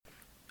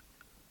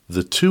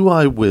The Two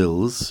I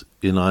Wills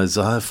in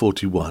Isaiah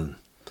 41.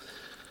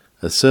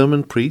 A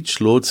sermon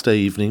preached Lord's Day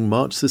evening,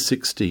 March the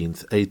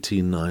 16th,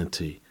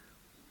 1890.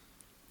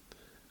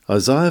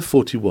 Isaiah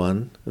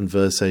 41 and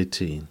verse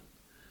 18.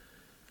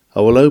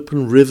 I will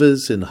open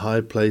rivers in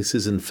high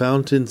places and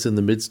fountains in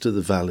the midst of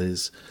the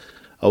valleys.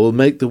 I will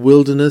make the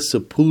wilderness a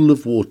pool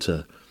of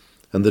water,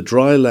 and the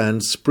dry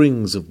land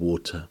springs of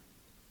water.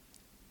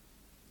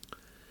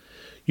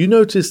 You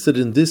notice that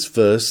in this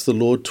verse the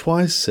Lord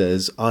twice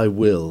says, I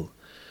will.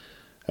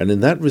 And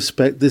in that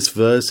respect, this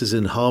verse is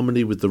in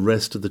harmony with the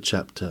rest of the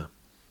chapter.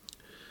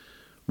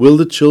 Will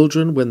the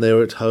children, when they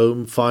are at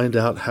home, find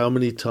out how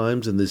many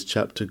times in this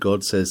chapter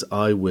God says,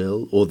 I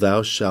will, or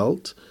thou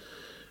shalt,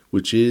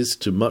 which is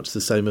to much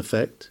the same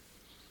effect?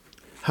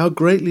 How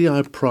greatly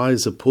I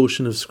prize a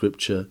portion of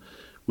Scripture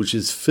which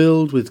is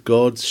filled with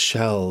God's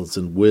shalls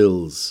and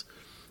wills.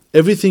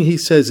 Everything he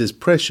says is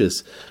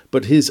precious,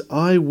 but his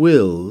I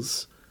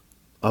wills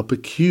are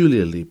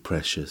peculiarly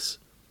precious.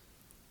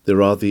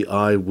 There are the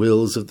I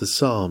wills of the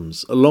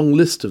Psalms, a long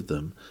list of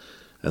them,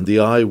 and the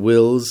I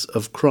wills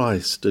of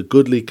Christ, a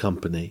goodly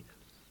company.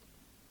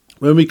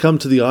 When we come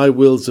to the I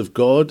wills of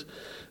God,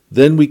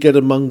 then we get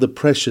among the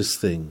precious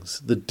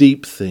things, the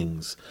deep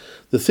things,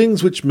 the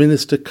things which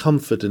minister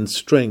comfort and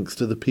strength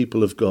to the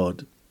people of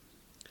God.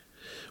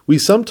 We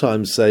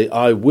sometimes say,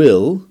 I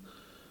will,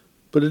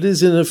 but it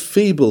is in a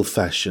feeble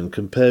fashion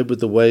compared with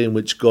the way in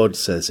which God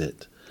says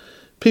it.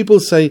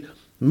 People say,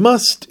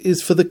 must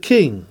is for the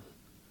king.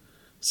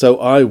 So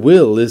I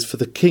will is for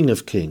the King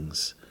of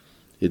Kings.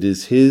 It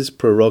is his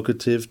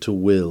prerogative to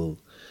will.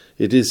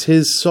 It is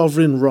his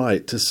sovereign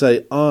right to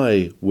say,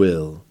 I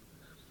will.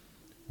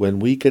 When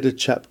we get a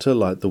chapter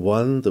like the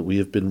one that we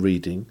have been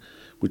reading,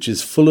 which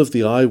is full of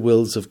the I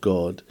wills of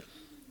God,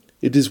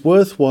 it is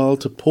worthwhile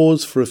to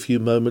pause for a few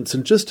moments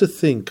and just to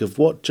think of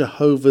what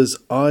Jehovah's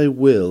I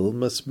will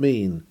must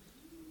mean.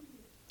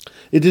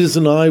 It is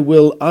an I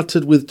will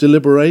uttered with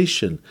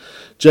deliberation.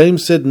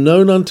 James said,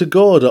 known unto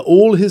God are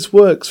all his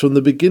works from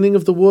the beginning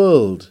of the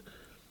world.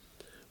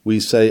 We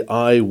say,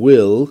 I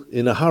will,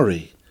 in a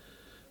hurry,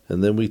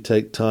 and then we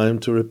take time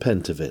to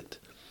repent of it.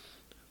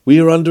 We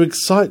are under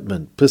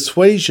excitement,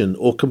 persuasion,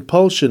 or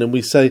compulsion, and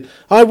we say,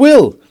 I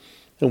will,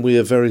 and we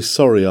are very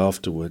sorry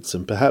afterwards,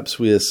 and perhaps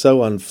we are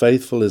so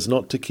unfaithful as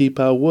not to keep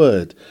our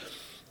word.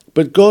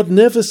 But God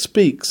never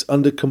speaks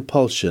under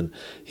compulsion.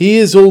 He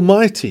is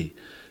almighty.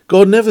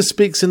 God never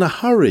speaks in a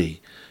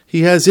hurry.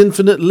 He has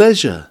infinite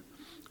leisure.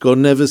 God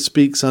never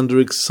speaks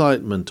under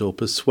excitement or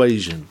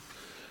persuasion.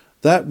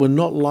 That were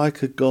not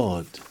like a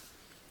God.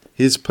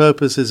 His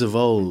purpose is of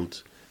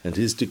old, and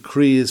his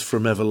decree is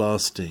from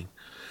everlasting.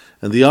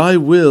 And the I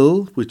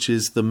will, which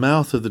is the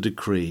mouth of the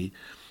decree,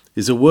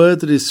 is a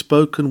word that is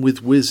spoken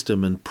with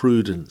wisdom and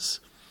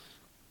prudence.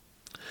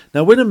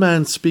 Now when a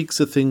man speaks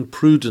a thing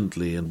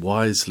prudently and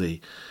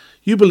wisely,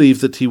 you believe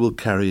that he will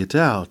carry it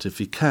out if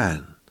he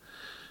can.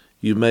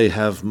 You may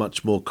have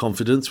much more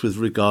confidence with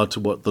regard to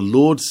what the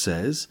Lord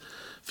says,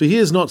 for he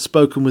has not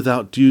spoken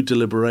without due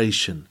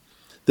deliberation.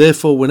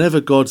 Therefore,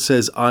 whenever God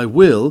says, I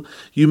will,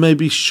 you may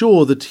be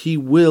sure that he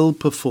will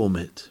perform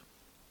it.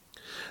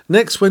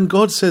 Next, when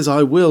God says,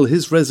 I will,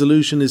 his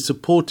resolution is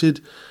supported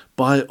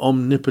by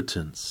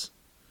omnipotence.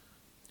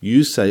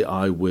 You say,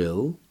 I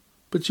will,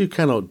 but you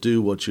cannot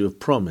do what you have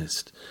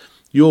promised.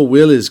 Your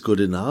will is good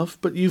enough,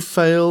 but you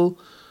fail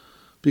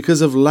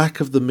because of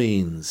lack of the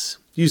means.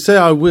 You say,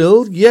 I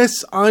will,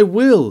 yes, I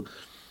will.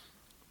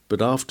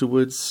 But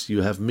afterwards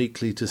you have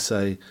meekly to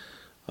say,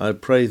 I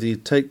pray thee,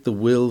 take the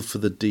will for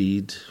the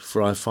deed,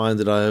 for I find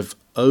that I have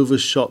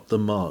overshot the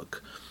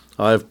mark.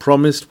 I have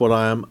promised what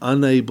I am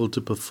unable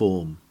to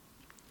perform.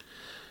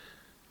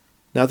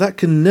 Now that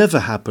can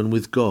never happen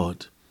with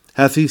God.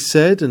 Hath he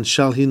said, and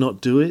shall he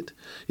not do it?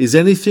 Is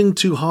anything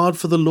too hard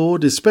for the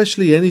Lord,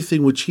 especially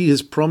anything which he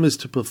has promised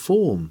to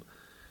perform?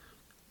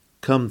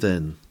 Come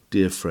then,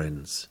 dear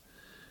friends.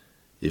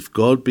 If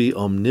God be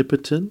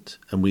omnipotent,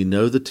 and we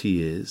know that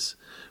he is,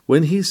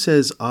 when he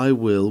says, I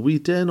will, we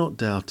dare not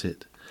doubt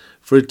it.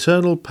 For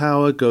eternal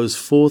power goes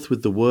forth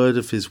with the word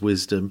of his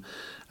wisdom,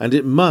 and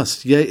it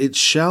must, yea, it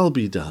shall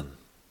be done.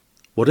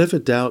 Whatever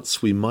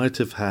doubts we might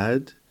have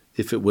had,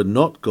 if it were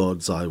not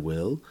God's I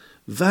will,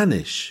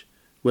 vanish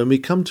when we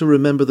come to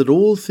remember that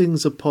all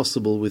things are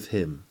possible with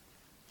him.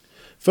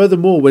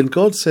 Furthermore, when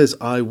God says,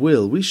 I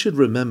will, we should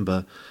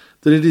remember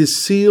that it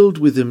is sealed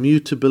with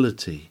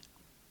immutability.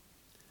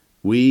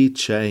 We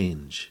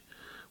change.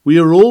 We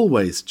are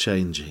always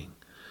changing.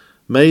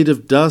 Made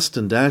of dust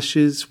and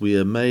ashes, we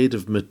are made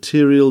of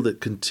material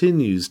that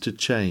continues to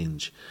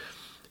change.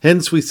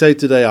 Hence we say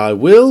today, I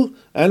will,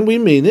 and we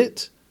mean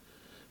it.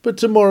 But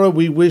tomorrow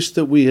we wish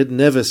that we had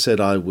never said,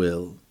 I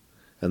will.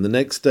 And the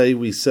next day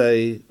we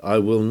say, I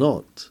will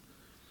not.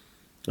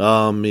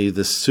 Ah me,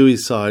 the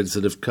suicides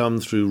that have come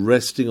through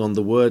resting on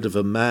the word of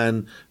a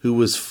man who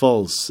was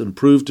false and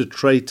proved a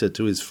traitor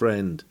to his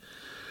friend.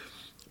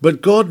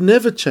 But God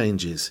never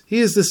changes. He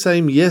is the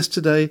same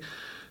yesterday,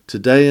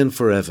 today, and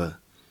forever.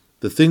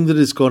 The thing that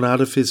has gone out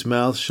of his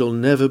mouth shall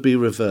never be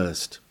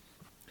reversed.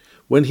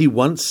 When he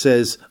once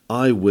says,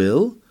 I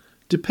will,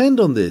 Depend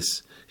on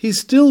this. He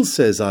still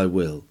says, I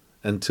will.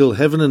 Until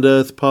heaven and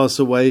earth pass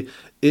away,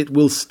 it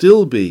will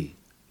still be,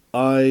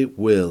 I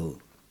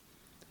will.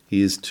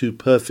 He is too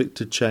perfect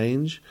to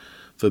change.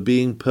 For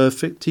being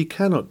perfect, he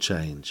cannot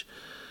change.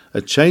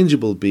 A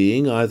changeable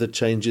being either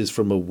changes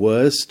from a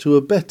worse to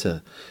a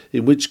better,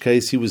 in which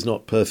case he was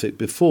not perfect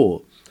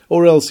before,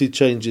 or else he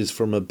changes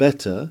from a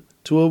better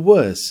to a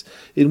worse,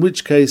 in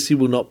which case he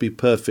will not be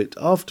perfect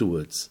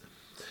afterwards.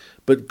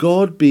 But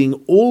God, being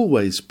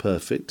always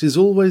perfect, is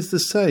always the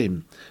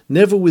same,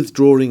 never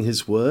withdrawing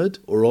his word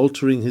or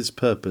altering his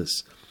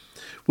purpose.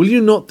 Will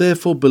you not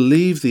therefore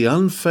believe the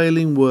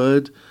unfailing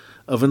word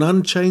of an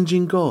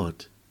unchanging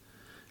God?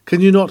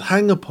 Can you not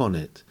hang upon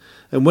it?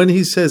 And when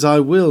he says, I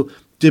will,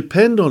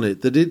 depend on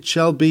it that it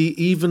shall be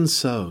even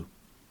so.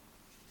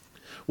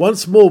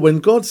 Once more, when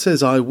God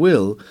says, I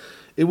will,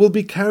 it will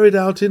be carried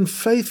out in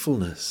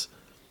faithfulness.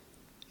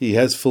 He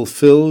has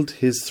fulfilled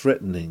his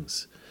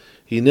threatenings.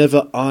 He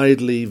never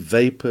idly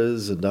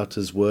vapours and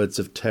utters words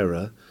of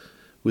terror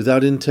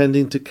without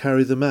intending to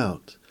carry them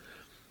out.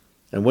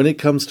 And when it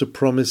comes to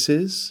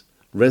promises,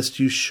 rest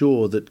you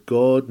sure that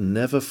God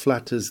never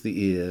flatters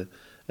the ear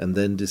and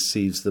then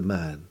deceives the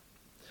man.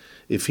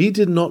 If he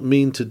did not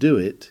mean to do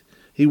it,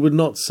 he would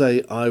not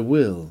say, I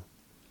will.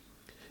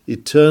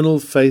 Eternal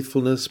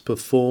faithfulness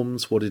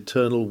performs what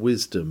eternal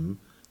wisdom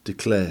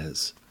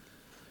declares.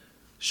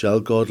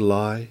 Shall God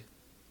lie?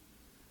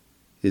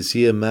 Is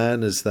he a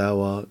man as thou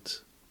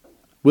art?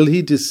 Will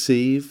he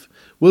deceive?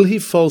 Will he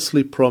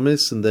falsely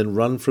promise and then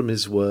run from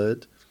his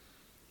word?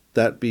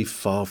 That be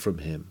far from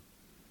him,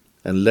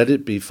 and let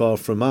it be far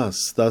from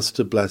us, thus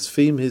to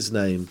blaspheme his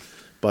name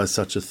by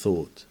such a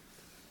thought.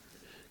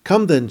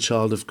 Come then,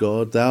 child of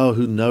God, thou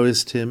who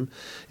knowest him,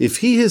 if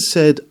he has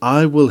said,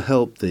 I will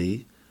help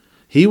thee,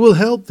 he will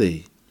help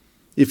thee.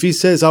 If he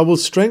says, I will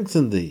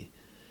strengthen thee,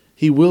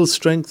 he will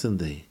strengthen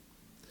thee.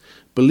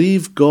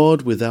 Believe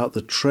God without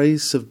the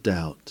trace of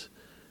doubt,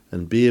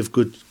 and be of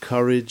good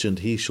courage, and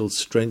he shall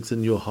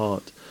strengthen your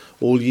heart,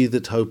 all ye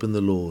that hope in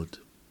the Lord.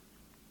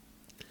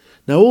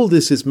 Now all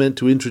this is meant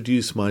to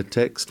introduce my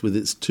text with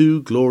its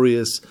two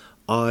glorious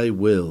I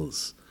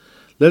wills.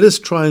 Let us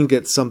try and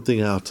get something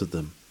out of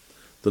them.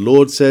 The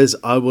Lord says,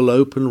 I will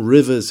open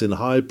rivers in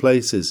high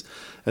places,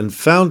 and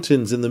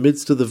fountains in the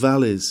midst of the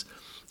valleys.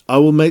 I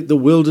will make the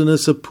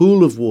wilderness a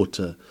pool of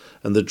water,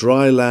 and the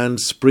dry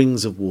land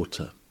springs of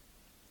water.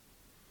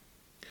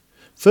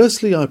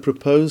 Firstly, I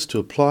propose to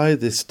apply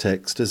this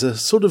text as a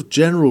sort of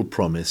general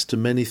promise to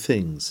many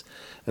things,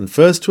 and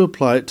first to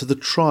apply it to the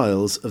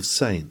trials of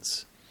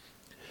saints.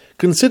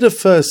 Consider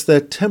first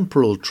their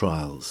temporal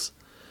trials.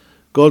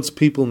 God's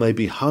people may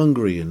be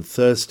hungry and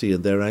thirsty,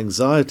 and their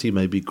anxiety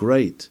may be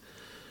great.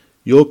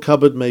 Your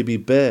cupboard may be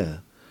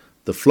bare,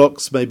 the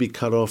flocks may be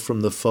cut off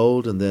from the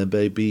fold, and there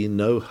may be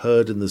no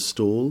herd in the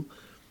stall,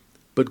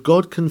 but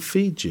God can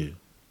feed you.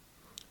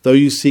 Though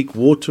you seek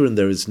water and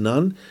there is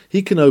none,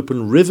 he can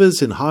open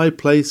rivers in high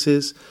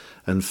places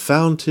and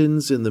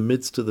fountains in the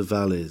midst of the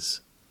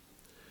valleys.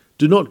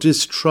 Do not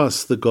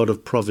distrust the God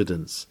of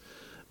providence.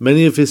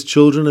 Many of his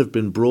children have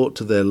been brought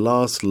to their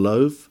last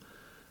loaf,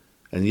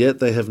 and yet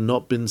they have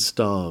not been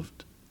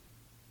starved.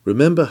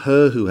 Remember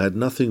her who had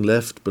nothing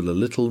left but a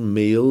little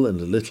meal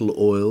and a little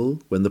oil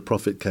when the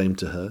prophet came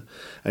to her,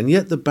 and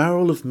yet the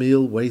barrel of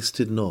meal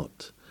wasted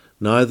not,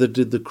 neither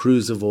did the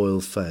cruse of oil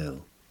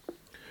fail.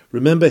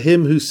 Remember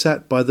him who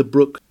sat by the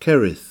brook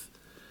Cherith,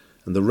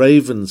 and the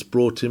ravens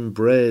brought him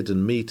bread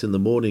and meat in the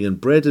morning, and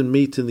bread and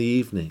meat in the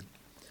evening.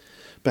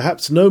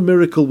 Perhaps no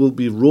miracle will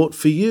be wrought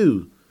for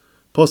you.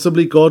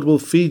 Possibly God will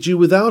feed you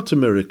without a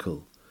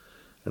miracle.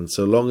 And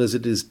so long as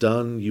it is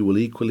done, you will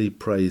equally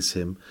praise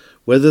him,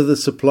 whether the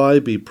supply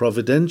be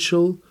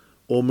providential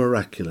or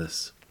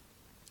miraculous.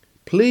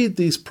 Plead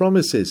these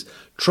promises.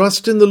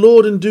 Trust in the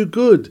Lord and do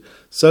good.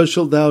 So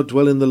shalt thou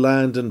dwell in the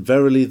land, and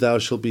verily thou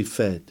shalt be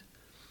fed.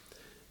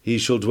 He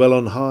shall dwell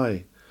on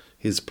high.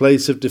 His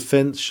place of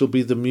defence shall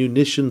be the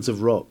munitions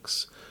of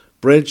rocks.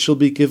 Bread shall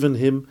be given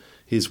him.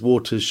 His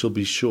waters shall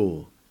be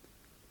sure.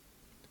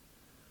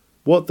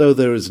 What though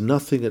there is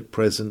nothing at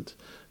present?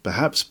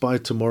 Perhaps by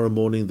tomorrow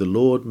morning the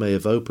Lord may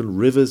have opened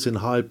rivers in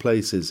high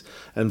places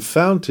and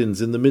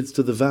fountains in the midst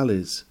of the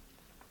valleys.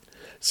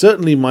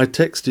 Certainly my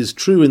text is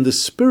true in the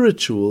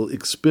spiritual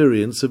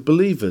experience of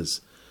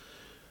believers.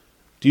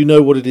 Do you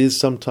know what it is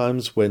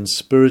sometimes when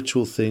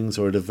spiritual things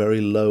are at a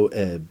very low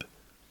ebb?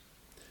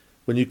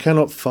 When you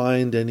cannot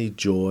find any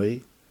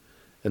joy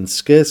and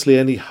scarcely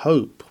any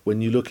hope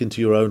when you look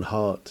into your own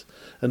heart,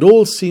 and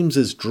all seems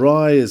as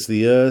dry as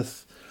the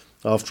earth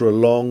after a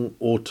long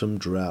autumn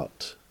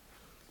drought.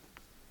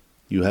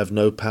 You have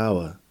no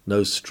power,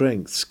 no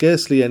strength,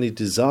 scarcely any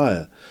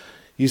desire.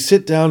 You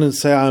sit down and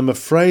say, I am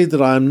afraid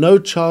that I am no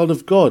child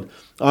of God.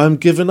 I am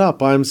given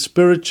up. I am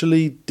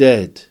spiritually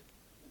dead.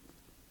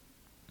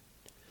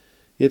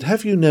 Yet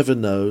have you never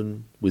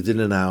known, within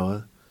an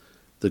hour,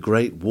 the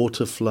great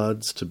water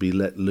floods to be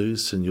let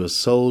loose, and your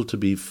soul to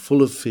be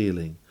full of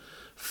feeling,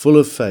 full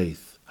of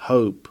faith,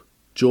 hope,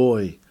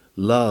 joy,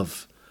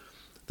 love,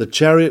 The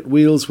chariot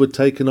wheels were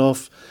taken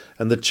off,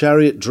 and the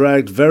chariot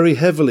dragged very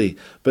heavily.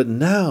 But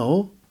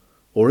now,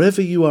 or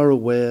ever you are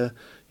aware,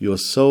 your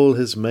soul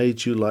has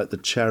made you like the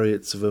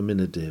chariots of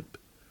Aminadab.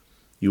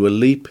 You are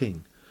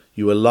leaping,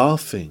 you are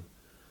laughing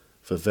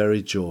for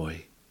very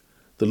joy.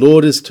 The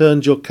Lord has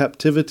turned your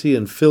captivity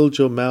and filled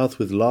your mouth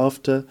with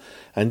laughter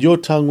and your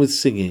tongue with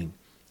singing,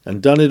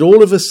 and done it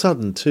all of a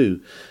sudden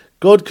too.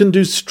 God can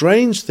do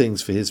strange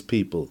things for his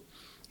people,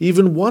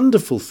 even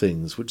wonderful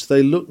things which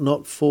they look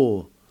not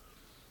for.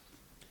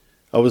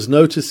 I was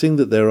noticing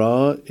that there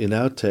are, in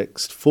our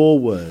text, 4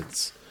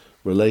 words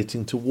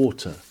relating to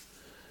water.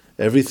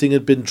 Everything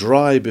had been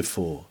dry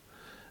before,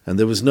 and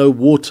there was no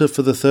water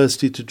for the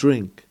thirsty to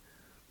drink.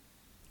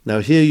 Now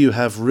here you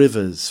have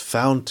rivers,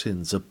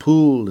 fountains, a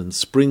pool, and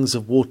springs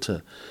of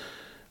water.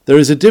 There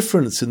is a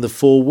difference in the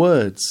 4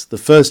 words. The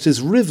first is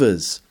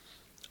rivers.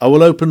 I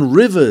will open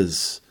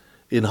rivers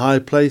in high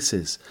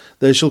places.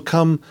 There shall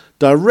come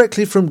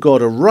directly from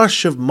God a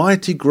rush of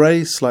mighty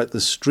grace like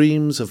the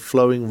streams of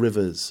flowing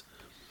rivers.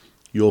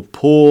 Your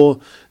poor,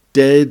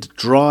 dead,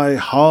 dry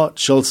heart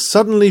shall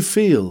suddenly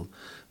feel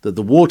that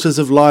the waters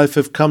of life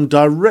have come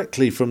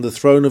directly from the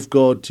throne of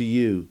God to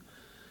you.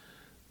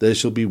 There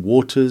shall be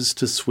waters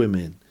to swim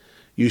in.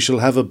 You shall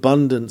have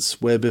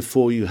abundance where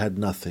before you had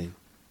nothing.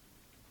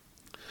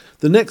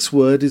 The next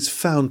word is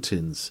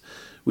fountains,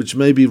 which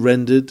may be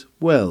rendered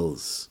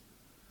wells.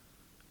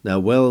 Now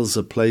wells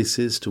are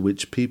places to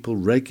which people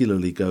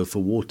regularly go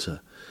for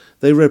water.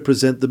 They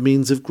represent the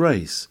means of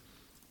grace.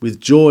 With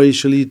joy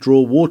shall ye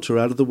draw water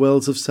out of the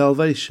wells of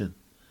salvation.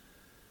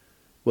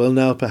 Well,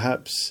 now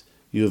perhaps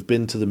you have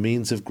been to the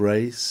means of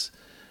grace,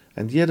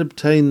 and yet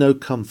obtained no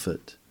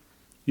comfort.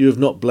 You have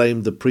not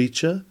blamed the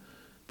preacher,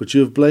 but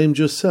you have blamed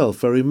yourself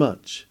very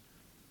much.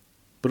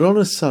 But on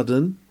a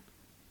sudden,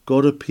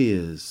 God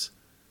appears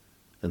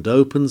and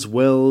opens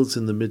wells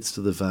in the midst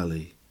of the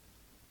valley.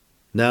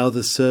 Now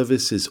the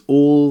service is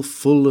all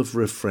full of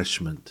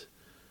refreshment.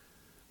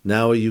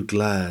 Now are you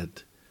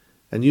glad,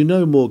 and you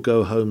no more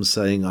go home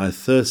saying, I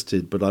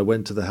thirsted, but I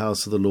went to the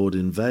house of the Lord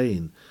in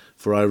vain,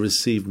 for I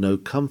received no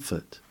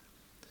comfort.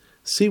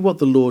 See what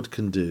the Lord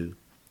can do.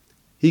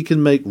 He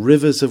can make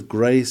rivers of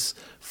grace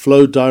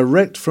flow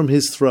direct from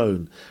his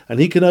throne,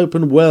 and he can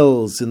open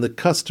wells in the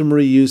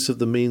customary use of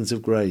the means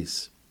of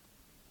grace.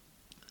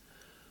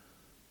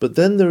 But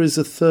then there is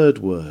a third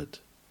word.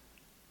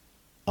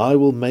 I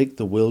will make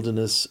the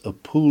wilderness a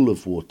pool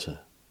of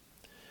water.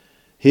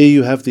 Here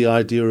you have the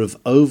idea of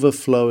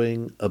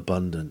overflowing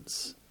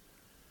abundance.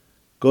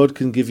 God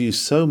can give you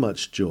so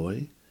much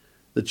joy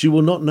that you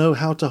will not know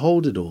how to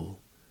hold it all.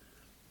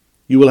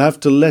 You will have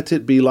to let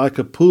it be like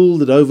a pool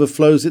that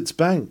overflows its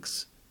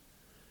banks.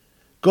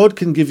 God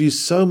can give you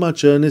so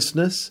much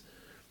earnestness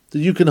that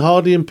you can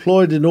hardly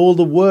employ it in all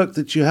the work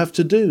that you have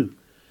to do.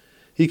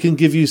 He can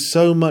give you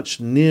so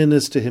much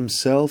nearness to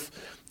himself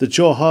that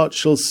your heart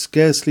shall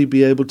scarcely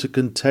be able to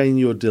contain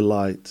your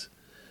delight.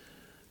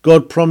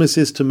 God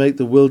promises to make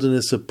the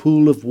wilderness a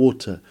pool of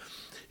water.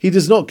 He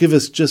does not give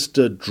us just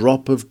a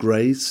drop of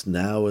grace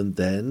now and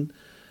then,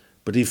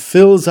 but he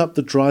fills up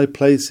the dry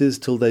places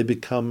till they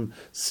become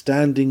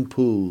standing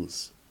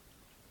pools.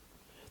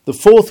 The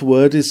fourth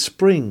word is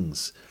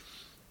springs.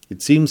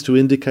 It seems to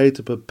indicate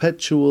a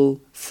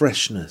perpetual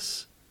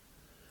freshness.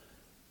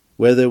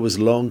 Where there was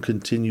long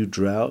continued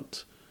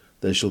drought,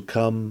 there shall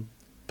come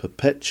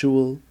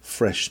perpetual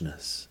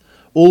freshness.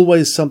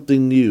 Always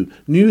something new,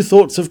 new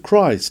thoughts of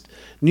Christ,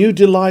 new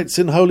delights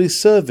in holy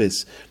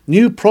service,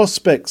 new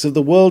prospects of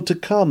the world to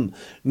come,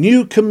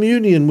 new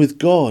communion with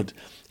God.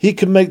 He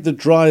can make the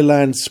dry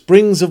land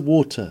springs of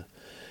water.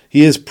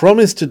 He has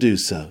promised to do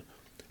so.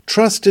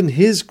 Trust in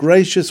his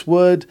gracious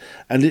word,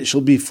 and it shall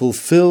be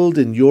fulfilled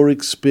in your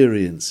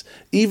experience,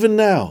 even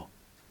now.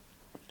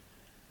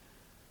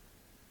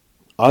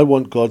 I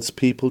want God's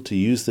people to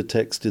use the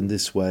text in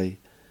this way,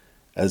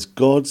 as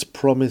God's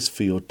promise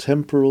for your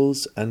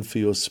temporals and for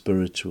your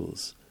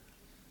spirituals.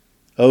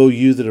 O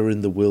you that are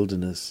in the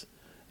wilderness,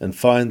 and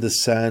find the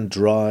sand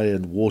dry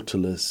and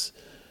waterless,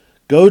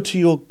 go to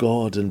your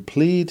God and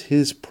plead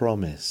his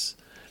promise.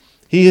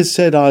 He has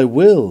said, I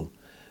will,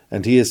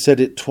 and he has said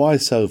it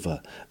twice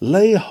over.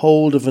 Lay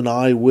hold of an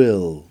I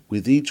will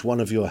with each one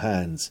of your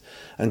hands,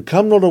 and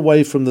come not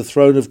away from the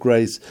throne of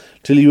grace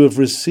till you have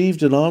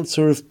received an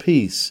answer of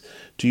peace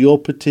to your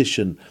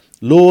petition.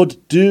 Lord,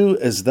 do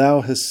as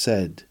thou hast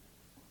said.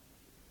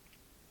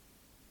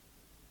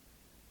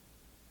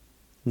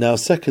 Now,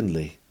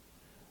 secondly,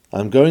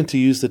 I'm going to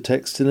use the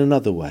text in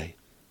another way.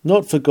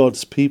 Not for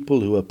God's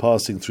people who are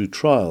passing through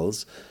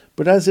trials,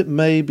 but as it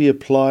may be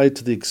applied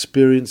to the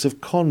experience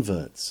of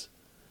converts.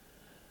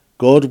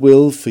 God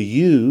will, for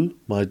you,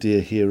 my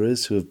dear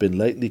hearers who have been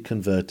lately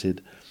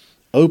converted,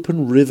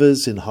 open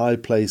rivers in high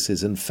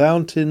places and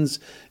fountains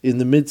in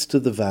the midst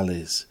of the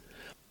valleys.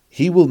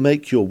 He will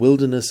make your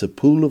wilderness a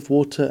pool of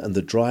water and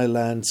the dry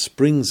land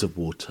springs of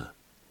water.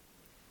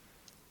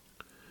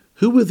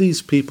 Who were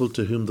these people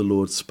to whom the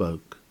Lord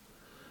spoke?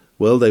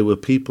 Well, they were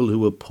people who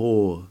were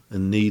poor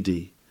and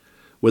needy.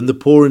 When the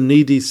poor and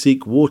needy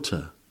seek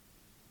water,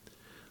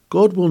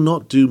 God will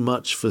not do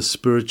much for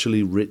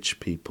spiritually rich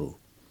people.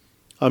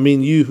 I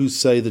mean you who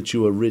say that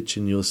you are rich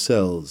in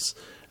yourselves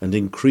and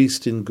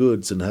increased in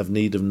goods and have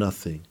need of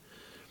nothing.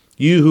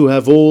 You who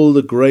have all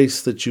the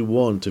grace that you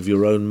want of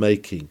your own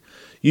making.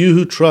 You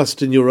who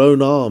trust in your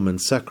own arm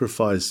and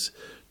sacrifice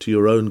to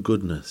your own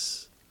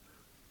goodness.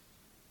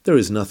 There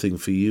is nothing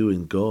for you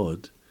in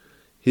God.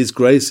 His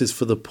grace is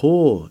for the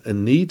poor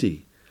and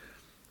needy.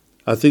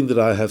 I think that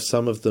I have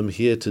some of them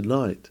here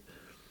tonight.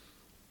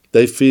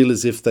 They feel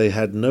as if they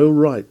had no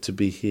right to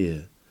be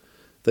here.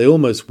 They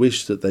almost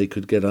wish that they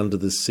could get under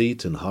the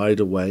seat and hide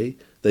away.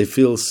 They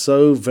feel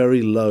so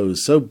very low,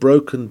 so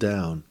broken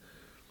down.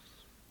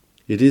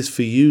 It is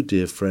for you,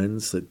 dear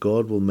friends, that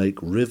God will make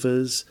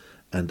rivers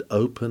and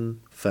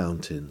open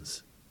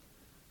fountains.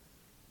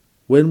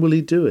 When will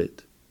he do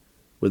it?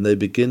 When they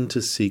begin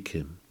to seek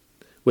him.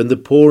 When the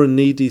poor and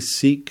needy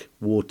seek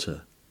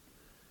water.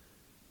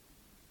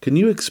 Can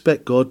you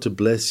expect God to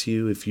bless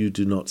you if you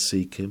do not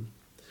seek him?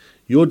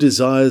 Your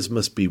desires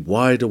must be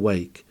wide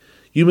awake.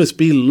 You must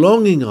be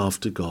longing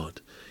after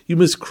God. You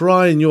must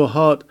cry in your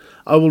heart,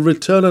 I will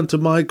return unto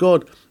my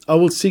God. I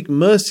will seek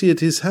mercy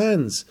at his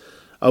hands.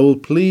 I will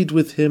plead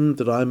with him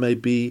that I may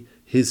be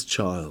his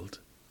child.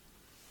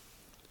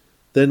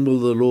 Then will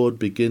the Lord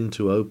begin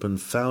to open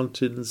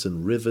fountains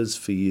and rivers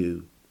for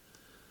you.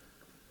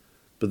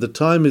 But the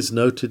time is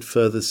noted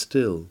further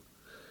still.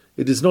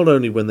 It is not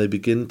only when they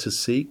begin to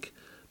seek,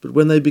 but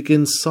when they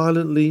begin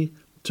silently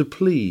to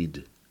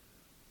plead.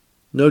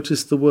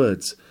 Notice the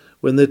words,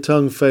 when their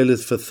tongue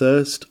faileth for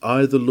thirst,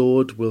 I the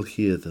Lord will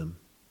hear them.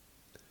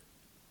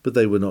 But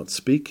they were not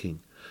speaking,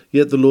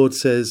 yet the Lord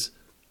says,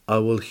 I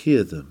will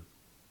hear them.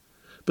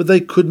 But they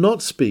could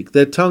not speak,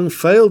 their tongue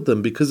failed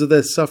them because of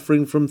their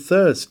suffering from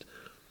thirst.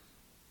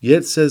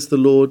 Yet says the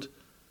Lord,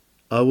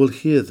 I will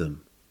hear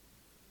them.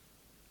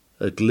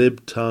 A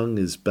glib tongue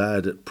is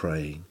bad at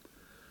praying.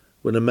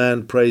 When a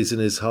man prays in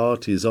his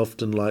heart, he is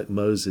often like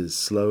Moses,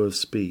 slow of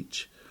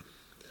speech.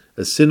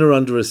 A sinner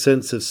under a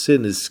sense of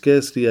sin is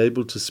scarcely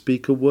able to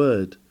speak a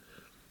word.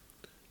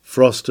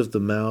 Frost of the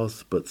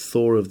mouth, but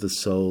thaw of the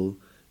soul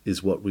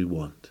is what we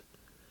want.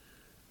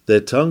 Their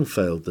tongue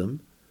failed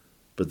them,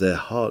 but their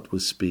heart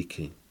was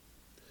speaking.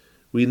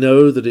 We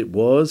know that it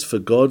was, for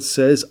God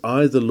says,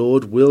 I the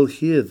Lord will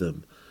hear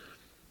them.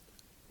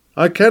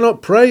 I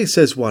cannot pray,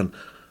 says one.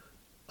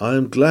 I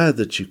am glad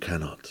that you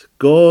cannot.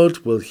 God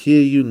will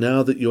hear you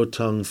now that your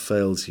tongue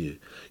fails you.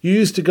 You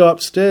used to go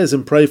upstairs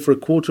and pray for a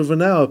quarter of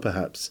an hour,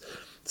 perhaps,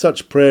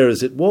 such prayer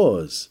as it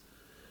was.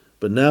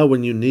 But now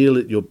when you kneel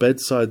at your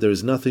bedside, there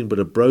is nothing but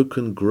a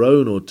broken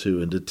groan or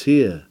two and a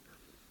tear.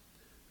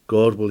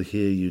 God will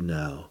hear you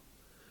now.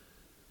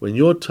 When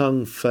your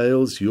tongue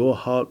fails, your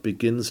heart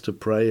begins to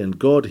pray, and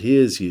God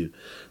hears you.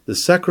 The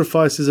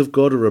sacrifices of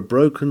God are a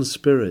broken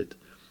spirit,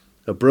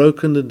 a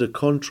broken and a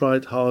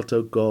contrite heart,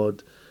 O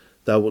God,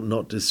 thou wilt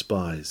not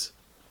despise.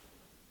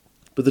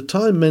 But the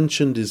time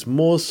mentioned is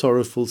more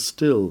sorrowful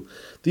still.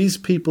 These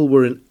people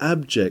were in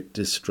abject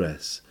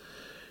distress.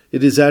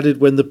 It is added,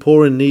 when the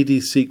poor and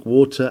needy seek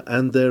water,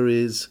 and there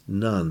is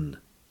none.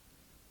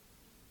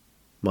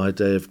 My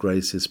day of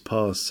grace is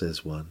past,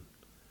 says one.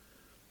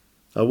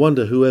 I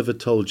wonder whoever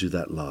told you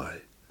that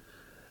lie.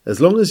 As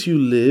long as you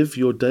live,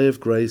 your day of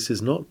grace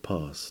is not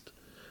past.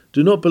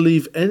 Do not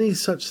believe any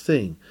such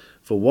thing,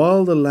 for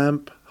while the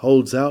lamp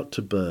holds out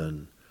to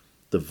burn,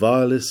 the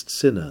vilest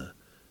sinner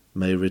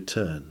may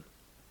return.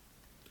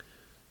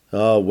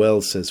 Ah,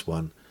 well, says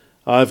one,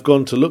 I have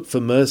gone to look for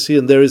mercy,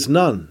 and there is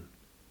none.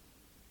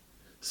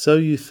 So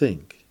you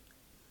think.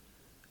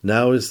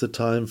 Now is the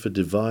time for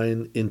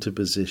divine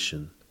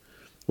interposition.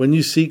 When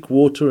you seek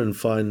water and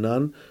find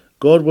none,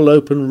 God will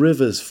open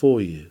rivers for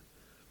you.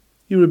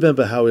 You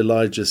remember how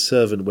Elijah's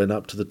servant went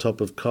up to the top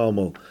of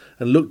Carmel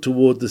and looked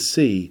toward the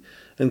sea,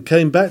 and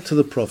came back to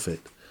the prophet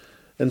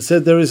and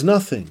said, there is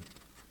nothing.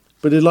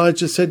 But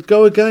Elijah said,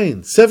 go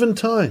again, 7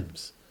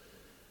 times.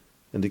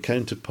 And it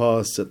came to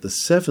pass at the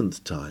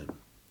 7th time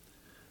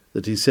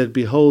that he said,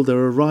 behold, there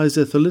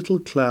ariseth a little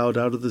cloud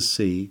out of the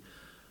sea,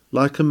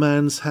 like a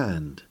man's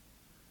hand.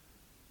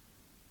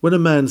 When a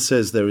man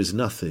says there is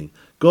nothing,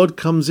 God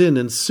comes in,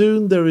 and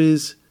soon there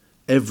is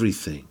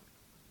everything.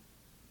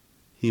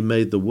 He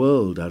made the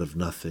world out of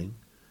nothing,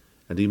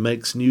 and he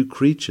makes new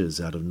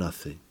creatures out of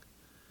nothing.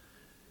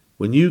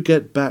 When you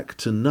get back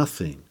to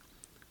nothing,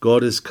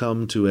 God has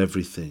come to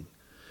everything.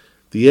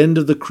 The end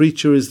of the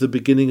creature is the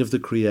beginning of the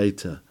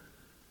Creator.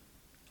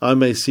 I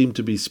may seem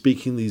to be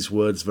speaking these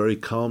words very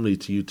calmly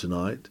to you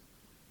tonight,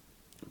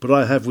 but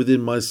I have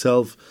within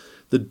myself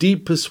the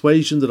deep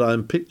persuasion that I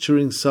am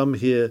picturing some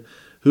here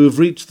who have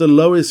reached the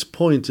lowest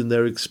point in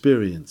their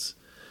experience.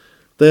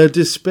 They are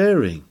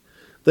despairing.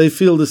 They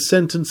feel the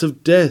sentence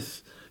of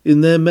death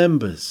in their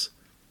members.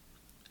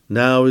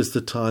 Now is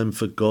the time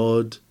for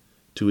God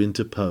to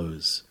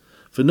interpose.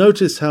 For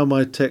notice how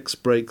my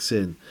text breaks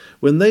in.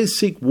 When they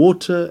seek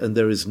water and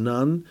there is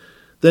none,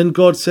 then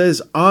God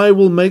says, I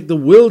will make the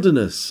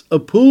wilderness a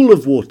pool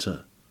of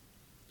water.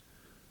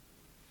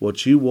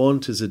 What you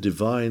want is a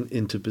divine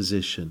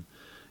interposition.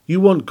 You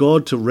want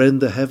God to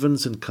rend the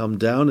heavens and come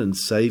down and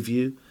save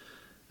you,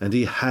 and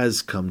he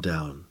has come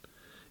down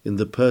in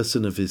the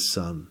person of his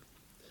Son.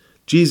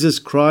 Jesus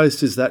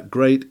Christ is that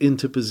great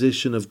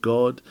interposition of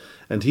God,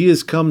 and he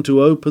has come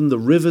to open the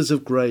rivers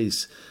of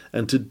grace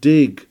and to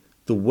dig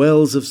the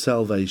wells of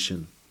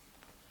salvation.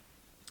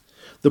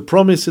 The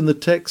promise in the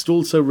text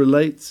also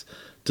relates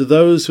to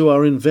those who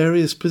are in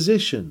various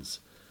positions.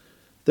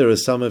 There are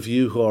some of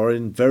you who are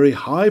in very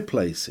high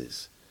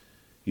places.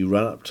 You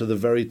run up to the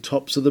very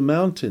tops of the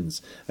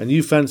mountains, and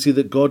you fancy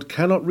that God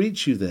cannot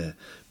reach you there.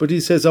 But he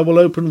says, I will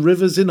open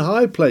rivers in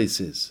high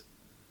places.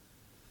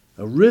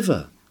 A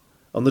river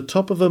on the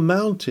top of a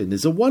mountain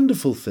is a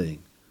wonderful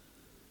thing,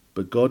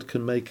 but God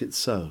can make it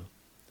so.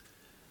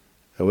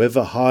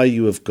 However high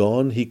you have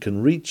gone, he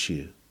can reach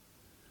you.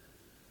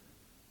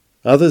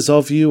 Others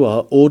of you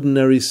are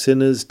ordinary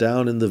sinners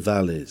down in the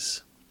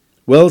valleys.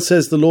 Well,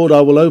 says the Lord, I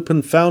will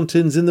open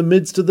fountains in the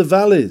midst of the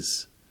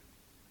valleys.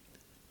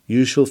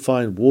 You shall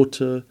find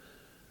water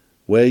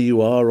where you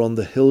are on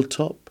the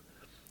hilltop.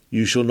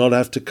 You shall not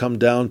have to come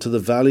down to the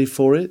valley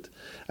for it.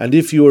 And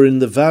if you are in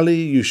the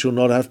valley, you shall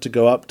not have to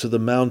go up to the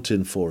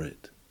mountain for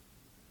it.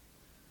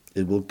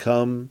 It will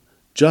come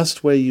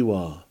just where you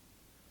are.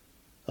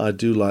 I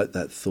do like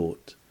that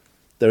thought.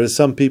 There are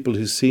some people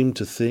who seem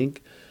to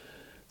think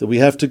that we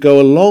have to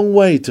go a long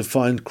way to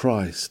find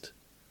Christ.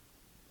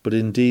 But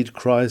indeed,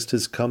 Christ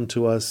has come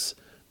to us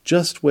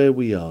just where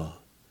we are.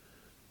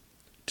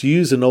 To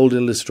use an old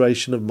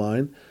illustration of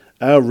mine,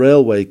 our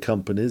railway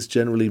companies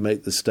generally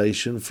make the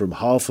station from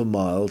half a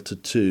mile to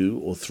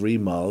 2 or 3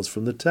 miles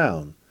from the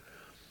town,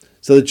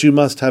 so that you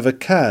must have a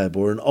cab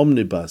or an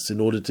omnibus in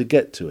order to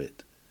get to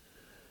it.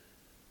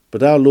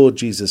 But our Lord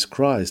Jesus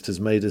Christ has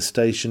made a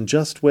station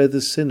just where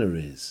the sinner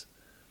is.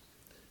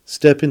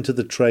 Step into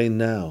the train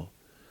now.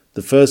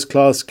 The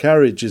first-class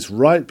carriage is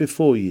right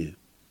before you.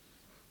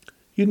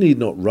 You need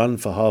not run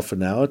for half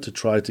an hour to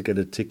try to get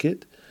a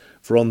ticket,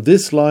 for on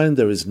this line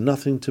there is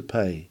nothing to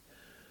pay.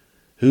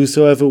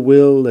 Whosoever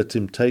will, let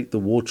him take the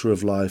water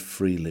of life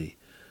freely,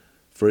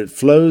 for it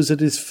flows at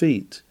his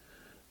feet,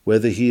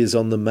 whether he is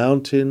on the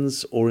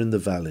mountains or in the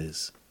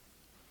valleys.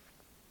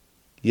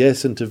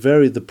 Yes, and to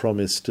vary the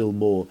promise still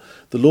more,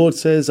 the Lord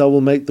says, I will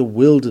make the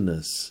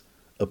wilderness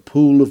a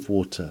pool of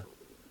water.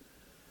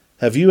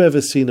 Have you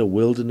ever seen a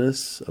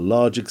wilderness, a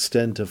large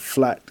extent of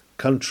flat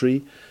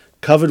country,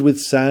 covered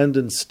with sand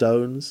and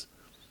stones?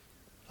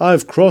 I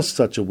have crossed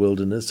such a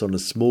wilderness on a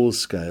small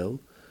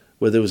scale,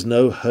 where there was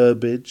no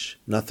herbage,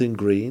 nothing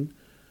green,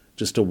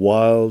 just a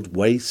wild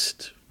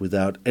waste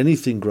without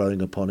anything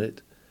growing upon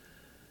it.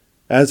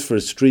 As for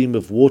a stream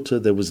of water,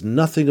 there was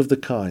nothing of the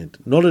kind,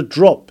 not a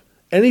drop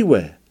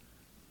anywhere.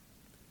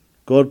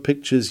 God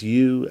pictures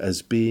you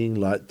as being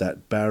like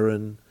that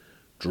barren,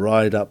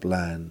 dried up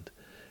land,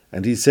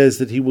 and he says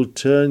that he will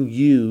turn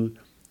you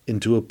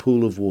into a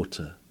pool of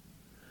water.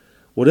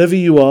 Whatever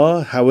you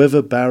are,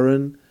 however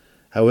barren,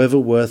 however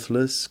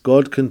worthless,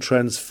 God can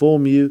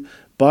transform you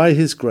by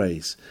his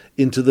grace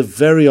into the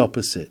very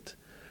opposite,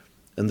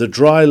 and the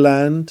dry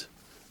land,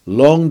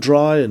 long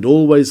dry and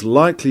always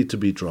likely to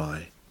be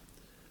dry,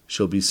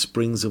 shall be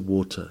springs of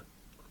water.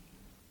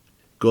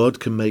 God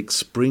can make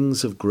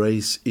springs of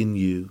grace in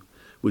you,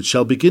 which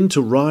shall begin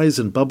to rise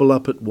and bubble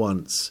up at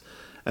once,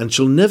 and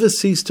shall never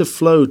cease to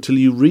flow till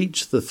you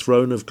reach the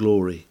throne of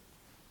glory.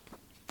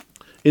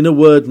 In a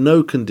word,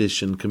 no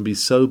condition can be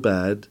so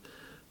bad,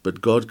 but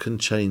God can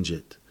change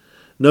it.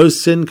 No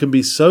sin can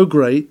be so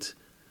great,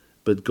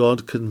 but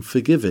God can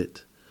forgive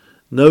it.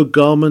 No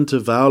garment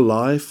of our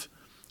life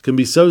can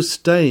be so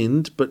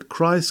stained, but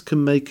Christ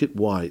can make it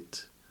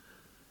white.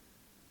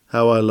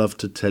 How I love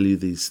to tell you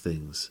these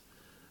things.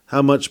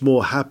 How much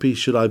more happy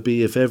should I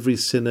be if every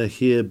sinner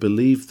here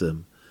believed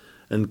them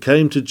and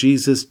came to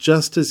Jesus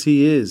just as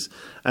he is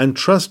and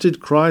trusted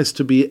Christ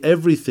to be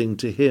everything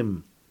to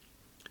him.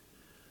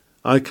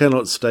 I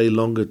cannot stay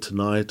longer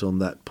tonight on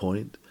that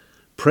point,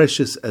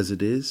 precious as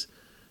it is,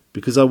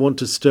 because I want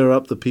to stir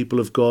up the people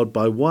of God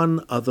by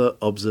one other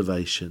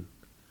observation.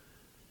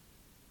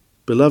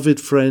 Beloved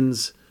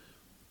friends,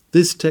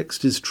 this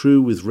text is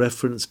true with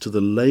reference to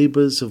the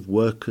labours of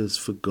workers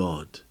for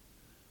God.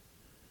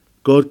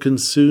 God can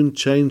soon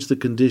change the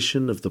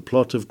condition of the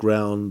plot of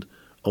ground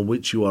on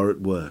which you are at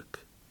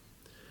work.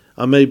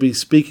 I may be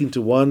speaking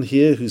to one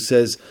here who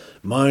says,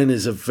 mine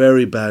is a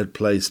very bad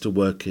place to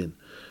work in,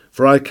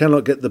 for I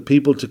cannot get the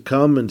people to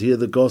come and hear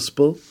the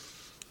gospel.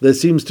 There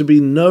seems to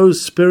be no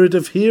spirit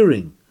of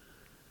hearing.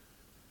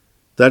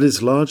 That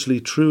is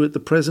largely true at the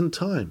present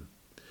time.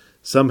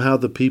 Somehow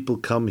the people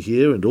come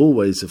here and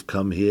always have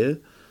come here.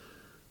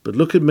 But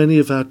look at many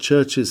of our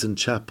churches and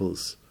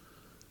chapels.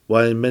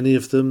 Why, in many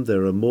of them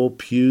there are more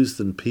pews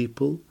than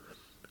people,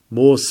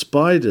 more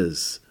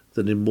spiders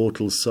than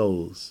immortal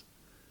souls.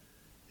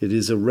 It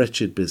is a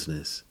wretched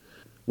business.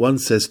 One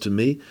says to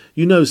me,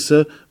 you know,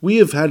 sir, we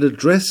have had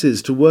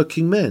addresses to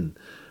working men.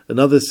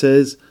 Another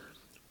says,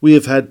 we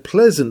have had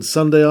pleasant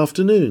Sunday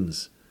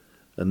afternoons.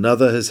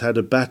 Another has had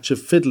a batch of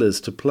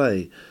fiddlers to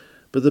play.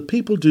 But the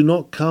people do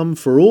not come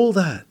for all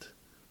that.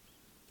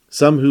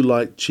 Some who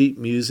like cheap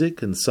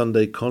music and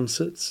Sunday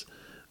concerts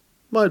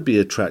might be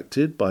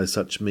attracted by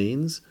such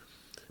means,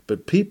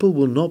 but people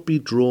will not be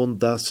drawn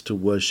thus to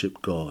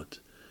worship God.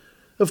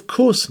 Of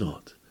course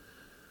not.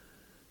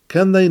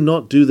 Can they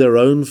not do their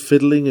own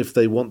fiddling if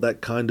they want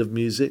that kind of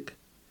music?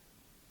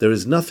 There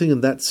is nothing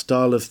in that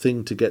style of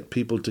thing to get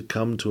people to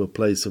come to a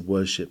place of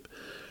worship.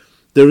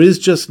 There is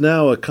just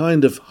now a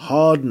kind of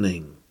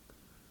hardening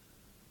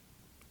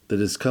that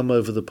has come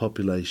over the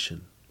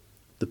population.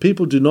 The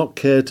people do not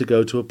care to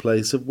go to a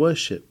place of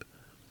worship.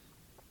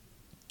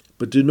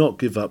 But do not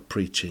give up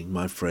preaching,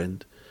 my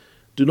friend.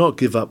 Do not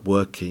give up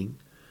working.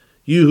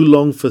 You who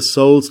long for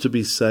souls to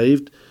be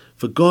saved,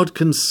 for God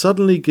can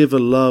suddenly give a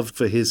love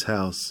for his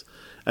house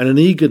and an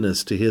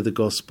eagerness to hear the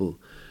gospel.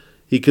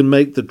 He can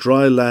make the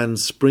dry land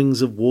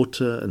springs of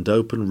water and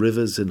open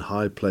rivers in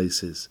high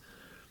places.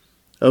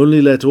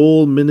 Only let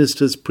all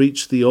ministers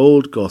preach the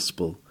old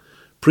gospel,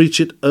 preach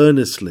it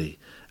earnestly,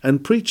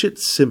 and preach it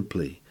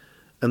simply,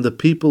 and the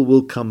people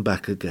will come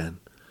back again.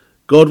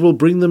 God will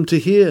bring them to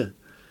hear.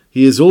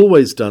 He has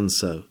always done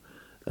so,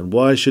 and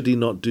why should he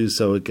not do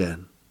so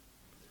again?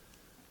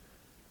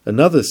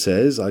 Another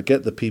says, I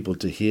get the people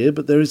to hear,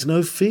 but there is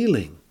no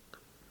feeling.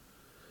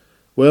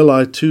 Well,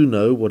 I too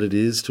know what it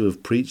is to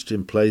have preached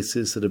in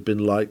places that have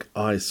been like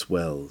ice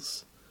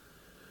wells.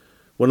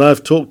 When I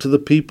have talked to the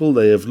people,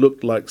 they have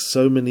looked like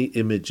so many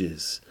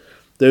images.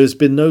 There has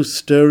been no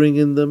stirring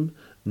in them,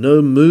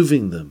 no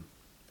moving them.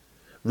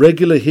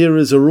 Regular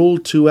hearers are all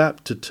too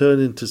apt to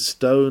turn into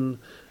stone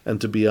and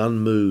to be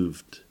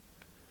unmoved.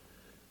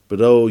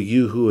 But oh,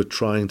 you who are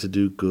trying to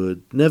do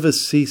good, never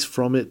cease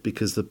from it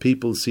because the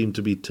people seem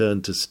to be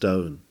turned to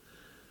stone.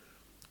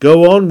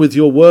 Go on with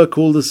your work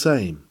all the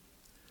same.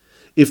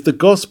 If the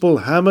gospel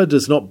hammer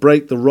does not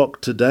break the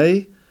rock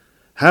today,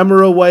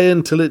 hammer away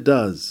until it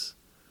does.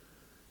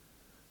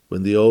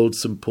 When the old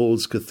St.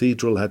 Paul's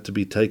Cathedral had to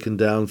be taken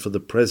down for the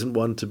present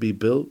one to be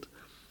built,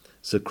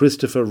 Sir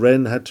Christopher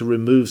Wren had to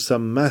remove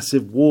some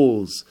massive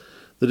walls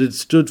that had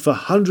stood for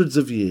hundreds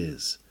of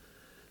years.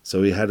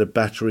 So he had a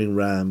battering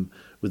ram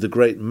with a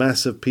great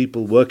mass of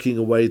people working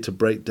away to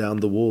break down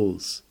the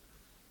walls.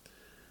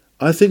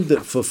 I think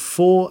that for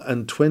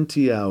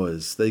 24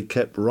 hours they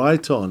kept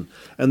right on,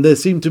 and there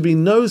seemed to be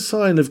no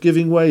sign of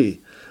giving way.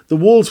 The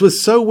walls were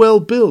so well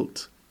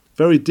built,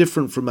 very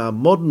different from our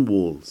modern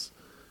walls.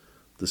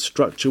 The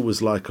structure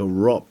was like a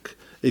rock.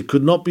 It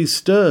could not be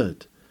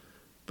stirred.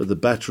 But the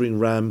battering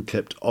ram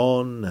kept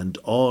on and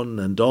on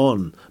and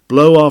on,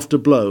 blow after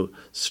blow,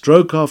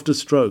 stroke after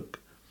stroke.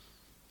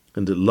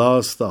 And at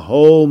last the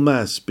whole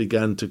mass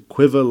began to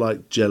quiver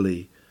like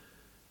jelly,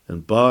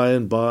 and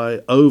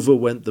by over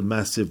went the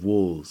massive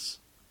walls.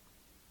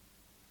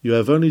 You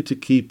have only to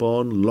keep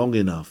on long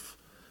enough,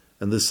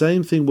 and the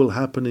same thing will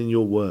happen in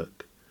your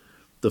work.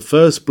 The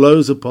first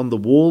blows upon the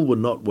wall were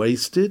not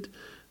wasted,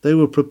 they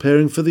were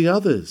preparing for the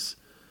others,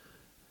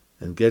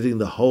 and getting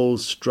the whole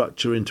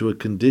structure into a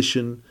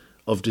condition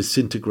of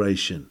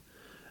disintegration.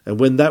 And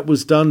when that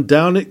was done,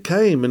 down it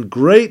came, and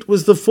great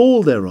was the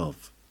fall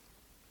thereof.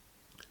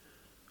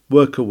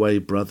 Work away,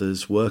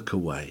 brothers, work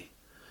away,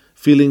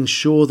 feeling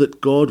sure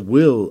that God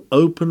will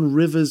open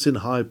rivers in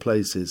high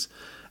places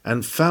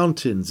and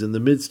fountains in the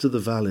midst of the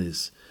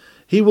valleys.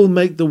 He will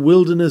make the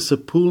wilderness a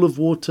pool of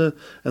water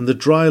and the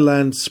dry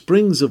land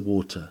springs of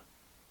water.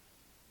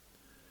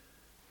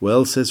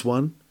 Well, says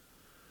one,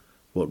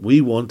 what we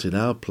want in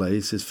our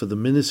place is for the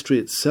ministry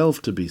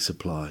itself to be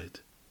supplied.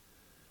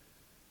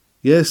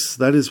 Yes,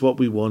 that is what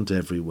we want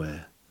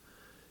everywhere.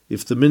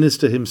 If the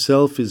minister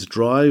himself is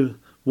dry,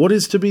 what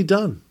is to be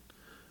done?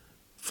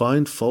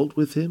 Find fault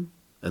with him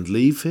and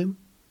leave him?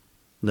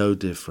 No,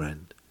 dear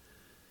friend.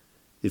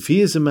 If he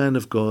is a man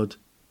of God,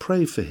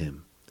 pray for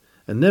him,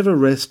 and never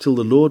rest till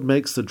the Lord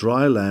makes the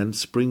dry land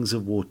springs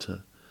of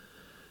water.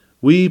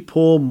 We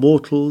poor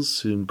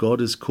mortals, whom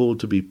God has called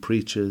to be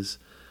preachers,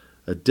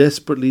 are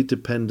desperately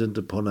dependent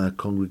upon our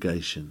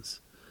congregations.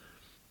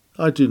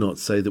 I do not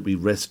say that we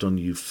rest on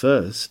you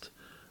first,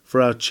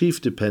 for our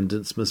chief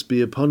dependence must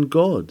be upon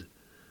God.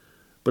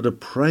 But a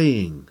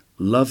praying,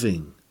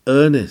 loving,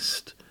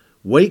 earnest,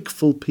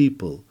 wakeful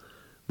people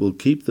will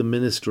keep the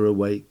minister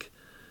awake.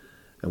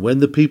 And when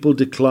the people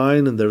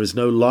decline and there is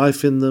no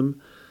life in them,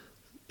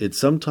 it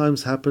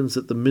sometimes happens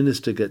that the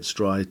minister gets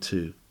dry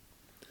too.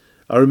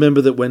 I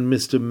remember that when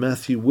Mr.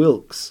 Matthew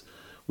Wilkes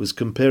was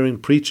comparing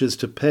preachers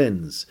to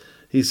pens,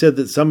 he said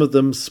that some of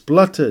them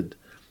spluttered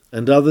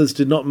and others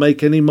did not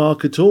make any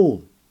mark at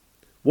all.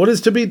 "What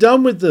is to be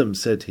done with them?"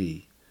 said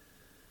he.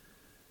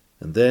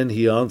 And then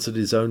he answered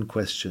his own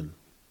question.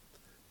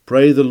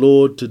 Pray the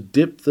Lord to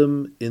dip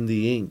them in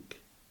the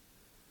ink.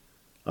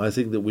 I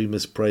think that we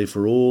must pray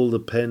for all the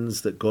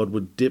pens that God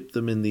would dip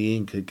them in the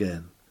ink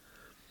again.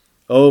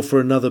 Oh, for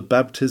another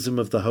baptism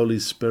of the Holy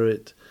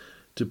Spirit,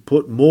 to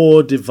put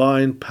more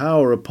divine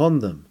power upon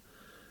them.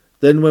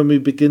 Then when we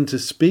begin to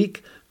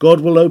speak,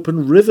 God will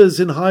open rivers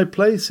in high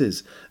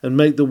places and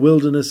make the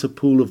wilderness a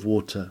pool of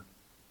water.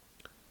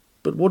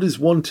 But what is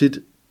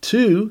wanted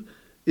too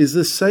is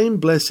the same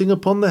blessing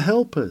upon the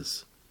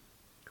helpers.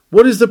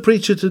 What is the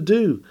preacher to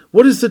do?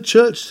 What is the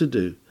church to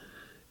do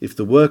if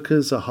the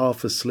workers are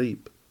half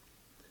asleep?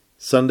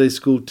 Sunday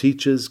school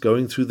teachers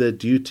going through their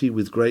duty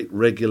with great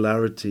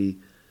regularity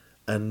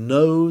and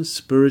no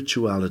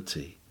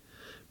spirituality.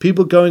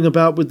 People going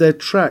about with their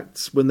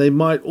tracts when they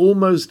might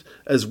almost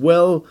as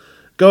well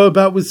go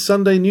about with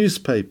Sunday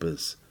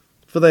newspapers,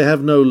 for they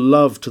have no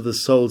love to the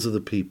souls of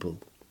the people.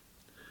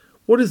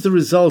 What is the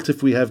result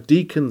if we have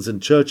deacons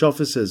and church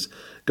officers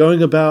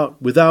going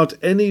about without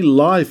any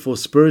life or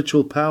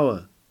spiritual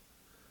power?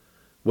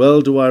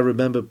 Well do I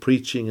remember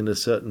preaching in a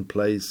certain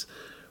place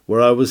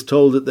where I was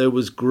told that there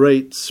was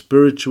great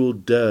spiritual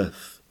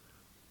dearth.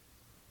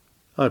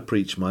 I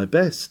preached my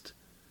best,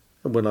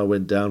 and when I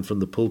went down from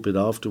the pulpit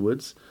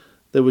afterwards,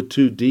 there were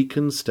 2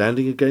 deacons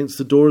standing against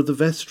the door of the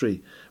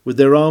vestry, with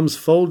their arms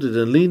folded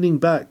and leaning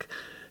back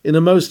in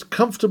a most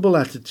comfortable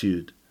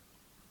attitude.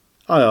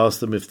 I asked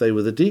them if they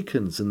were the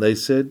deacons, and they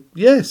said,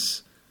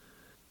 yes.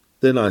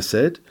 Then I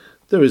said,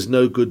 there is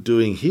no good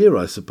doing here,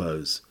 I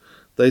suppose.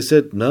 They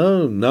said,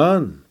 no,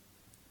 none.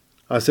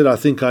 I said, I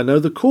think I know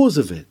the cause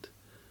of it.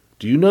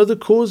 Do you know the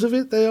cause of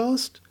it? They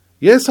asked.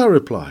 Yes, I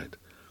replied.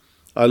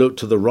 I look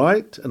to the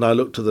right, and I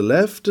look to the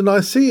left, and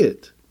I see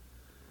it.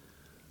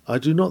 I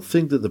do not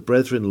think that the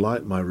brethren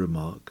liked my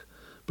remark,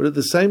 but at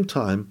the same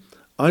time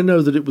I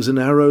know that it was an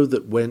arrow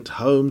that went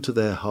home to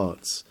their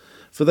hearts,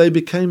 for they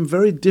became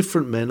very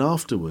different men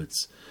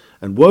afterwards,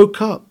 and woke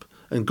up,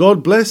 and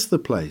God blessed the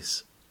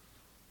place.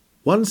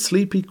 One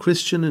sleepy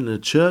Christian in a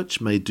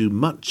church may do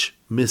much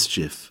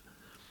mischief.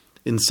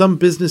 In some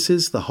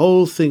businesses the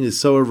whole thing is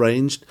so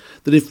arranged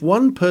that if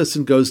one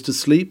person goes to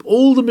sleep,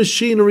 all the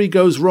machinery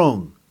goes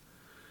wrong.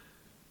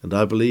 And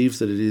I believe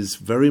that it is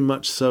very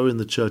much so in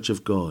the Church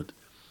of God.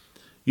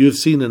 You have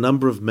seen a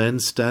number of men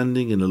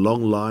standing in a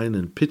long line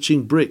and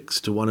pitching bricks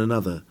to one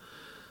another.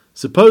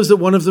 Suppose that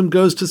one of them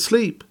goes to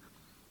sleep.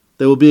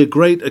 There will be a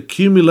great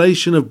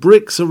accumulation of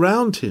bricks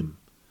around him,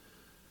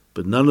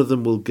 but none of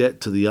them will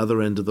get to the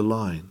other end of the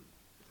line.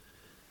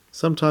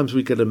 Sometimes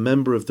we get a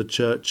member of the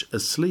church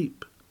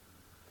asleep.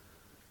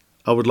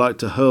 I would like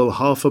to hurl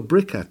half a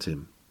brick at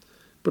him,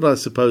 but I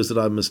suppose that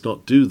I must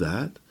not do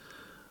that,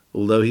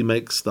 although he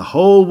makes the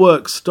whole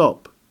work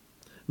stop.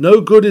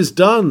 No good is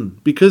done,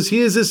 because he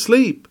is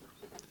asleep.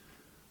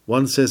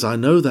 One says, I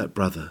know that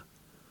brother.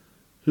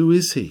 Who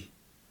is he?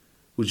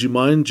 Would you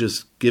mind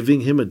just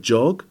giving him a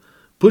jog?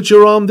 Put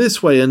your arm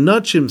this way and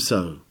nudge him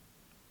so.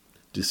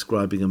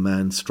 Describing a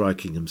man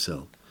striking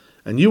himself.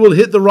 And you will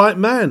hit the right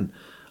man.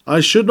 I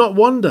should not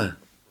wonder.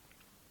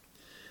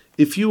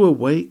 If you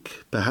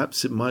awake,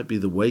 perhaps it might be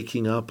the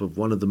waking up of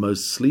one of the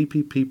most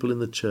sleepy people in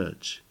the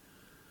church.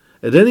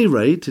 At any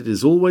rate, it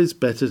is always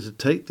better to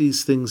take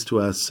these things to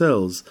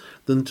ourselves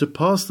than to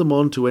pass them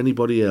on to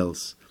anybody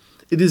else.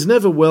 It is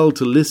never well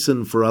to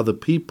listen for other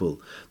people.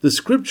 The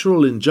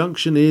scriptural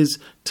injunction is,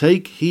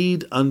 take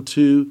heed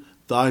unto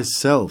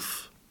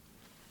thyself.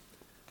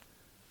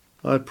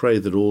 I pray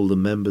that all the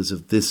members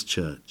of this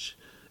church,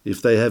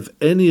 if they have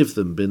any of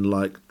them been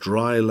like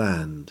dry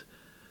land,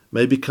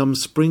 may become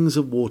springs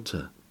of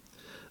water.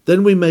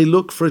 Then we may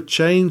look for a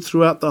change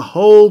throughout the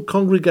whole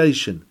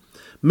congregation.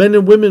 Men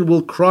and women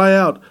will cry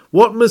out,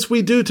 what must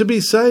we do to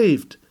be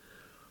saved?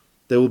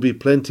 There will be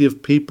plenty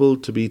of people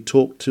to be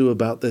talked to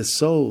about their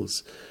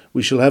souls.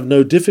 We shall have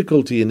no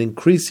difficulty in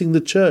increasing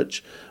the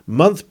church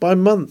month by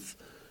month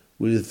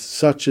with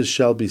such as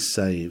shall be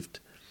saved.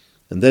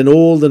 And then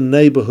all the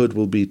neighbourhood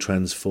will be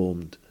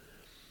transformed.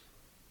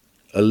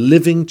 A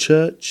living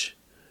church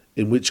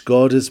in which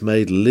God has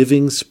made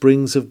living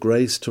springs of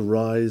grace to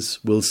rise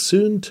will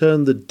soon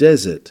turn the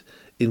desert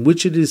in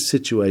which it is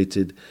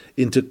situated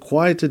into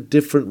quite a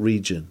different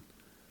region.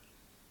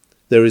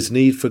 There is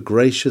need for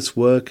gracious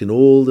work in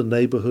all the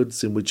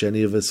neighbourhoods in which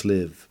any of us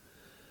live,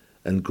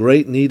 and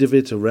great need of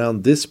it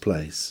around this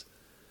place.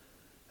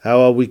 How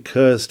are we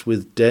cursed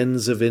with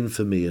dens of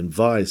infamy and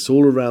vice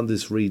all around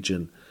this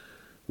region,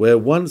 where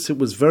once it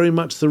was very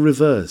much the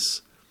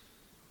reverse.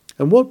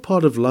 And what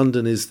part of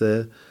London is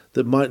there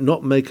that might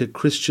not make a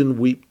Christian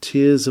weep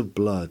tears of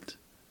blood?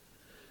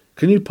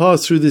 Can you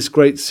pass through this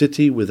great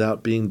city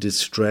without being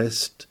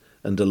distressed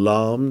and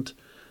alarmed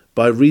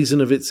by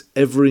reason of its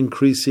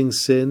ever-increasing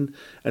sin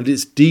and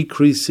its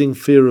decreasing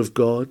fear of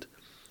God?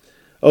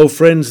 Oh,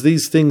 friends,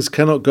 these things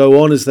cannot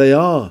go on as they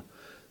are.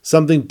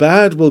 Something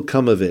bad will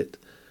come of it,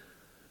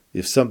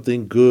 if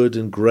something good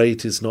and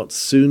great is not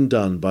soon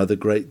done by the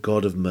great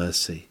God of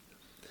mercy.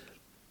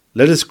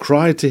 Let us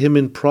cry to him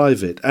in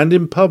private and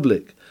in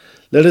public.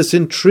 Let us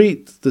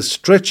entreat the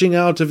stretching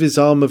out of his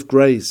arm of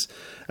grace,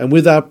 and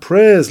with our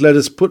prayers let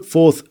us put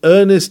forth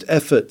earnest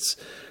efforts,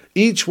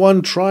 each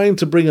one trying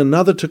to bring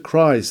another to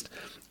Christ,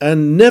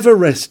 and never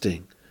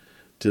resting,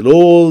 till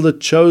all the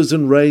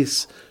chosen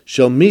race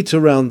shall meet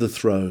around the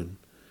throne,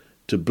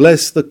 to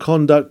bless the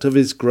conduct of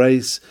his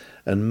grace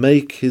and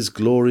make his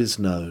glories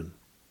known.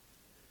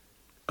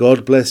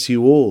 God bless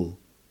you all,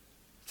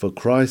 for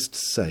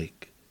Christ's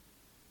sake.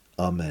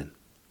 Amen.